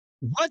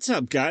What's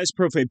up, guys?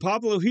 Profe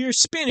Pablo here,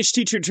 Spanish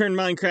teacher turned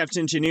Minecraft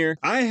engineer.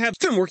 I have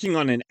been working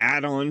on an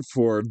add-on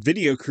for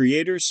video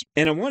creators,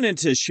 and I wanted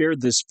to share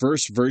this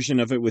first version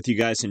of it with you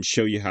guys and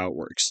show you how it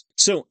works.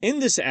 So in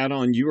this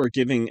add-on, you are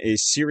giving a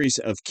series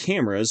of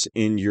cameras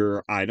in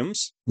your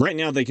items. Right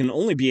now, they can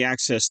only be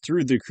accessed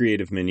through the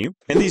creative menu,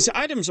 and these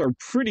items are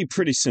pretty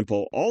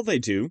simple. All they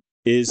do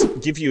is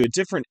give you a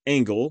different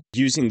angle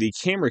using the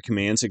camera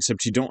commands,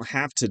 except you don't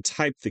have to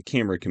type the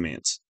camera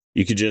commands.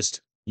 You could just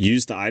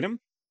use the item,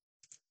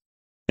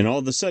 and all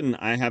of a sudden,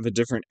 I have a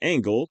different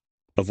angle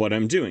of what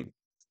I'm doing.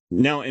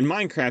 Now, in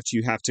Minecraft,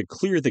 you have to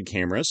clear the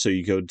camera. So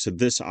you go to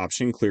this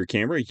option, clear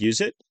camera, use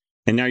it,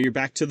 and now you're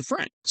back to the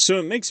front. So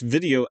it makes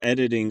video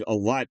editing a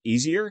lot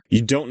easier.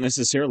 You don't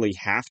necessarily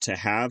have to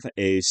have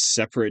a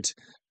separate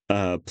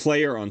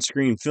player on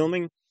screen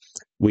filming.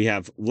 We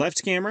have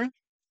left camera,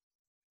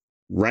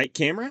 right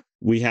camera.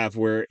 We have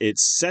where it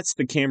sets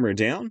the camera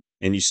down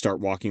and you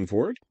start walking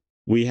forward.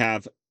 We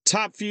have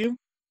top view.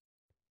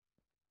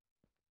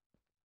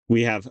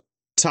 We have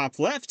top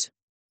left,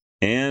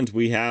 and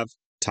we have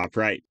top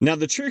right. Now,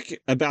 the trick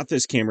about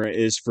this camera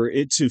is for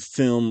it to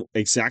film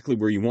exactly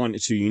where you want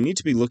it to. You need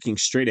to be looking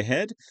straight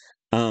ahead.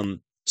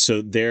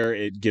 So there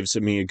it gives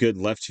me a good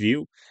left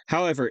view.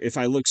 However, if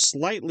I look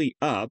slightly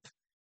up,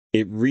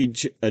 it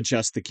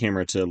readjusts the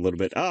camera to a little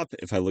bit up.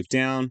 If I look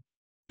down,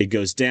 it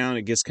goes down.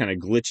 It gets kind of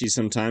glitchy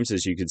sometimes,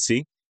 as you can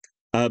see.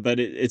 But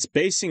it's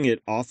basing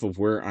it off of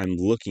where I'm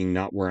looking,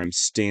 not where I'm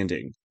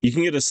standing. You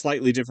can get a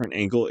slightly different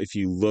angle if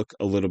you look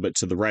a little bit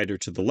to the right or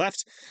to the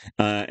left,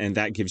 and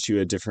that gives you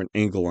a different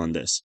angle on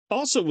this.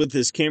 Also, with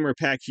this camera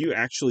pack, you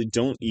actually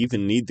don't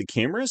even need the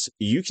cameras.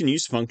 You can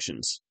use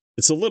functions.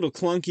 It's a little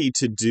clunky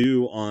to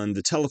do on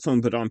the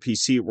telephone, but on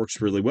PC, it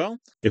works really well.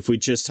 If we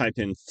just type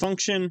in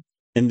function,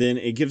 and then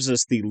it gives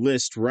us the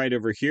list right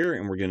over here,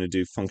 and we're going to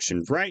do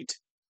function right.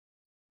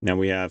 Now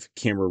we have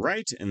camera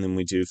right, and then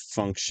we do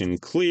function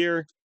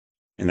clear,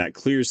 and that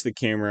clears the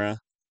camera.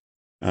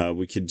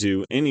 We could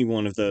do any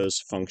one of those.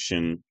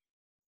 Function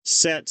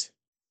set,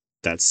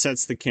 that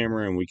sets the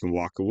camera, and we can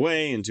walk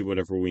away and do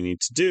whatever we need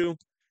to do.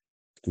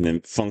 And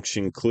then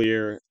function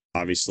clear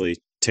obviously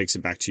takes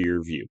it back to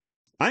your view.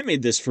 I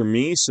made this for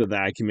me so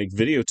that I can make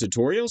video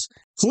tutorials.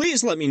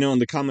 Please let me know in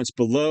the comments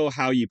below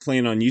how you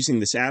plan on using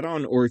this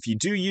add-on, or if you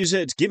do use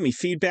it, give me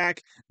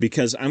feedback,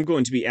 because I'm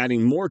going to be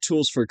adding more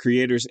tools for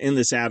creators in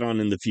this add-on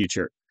in the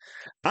future.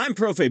 I'm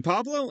Profe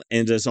Pablo,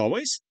 and as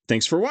always,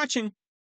 thanks for watching.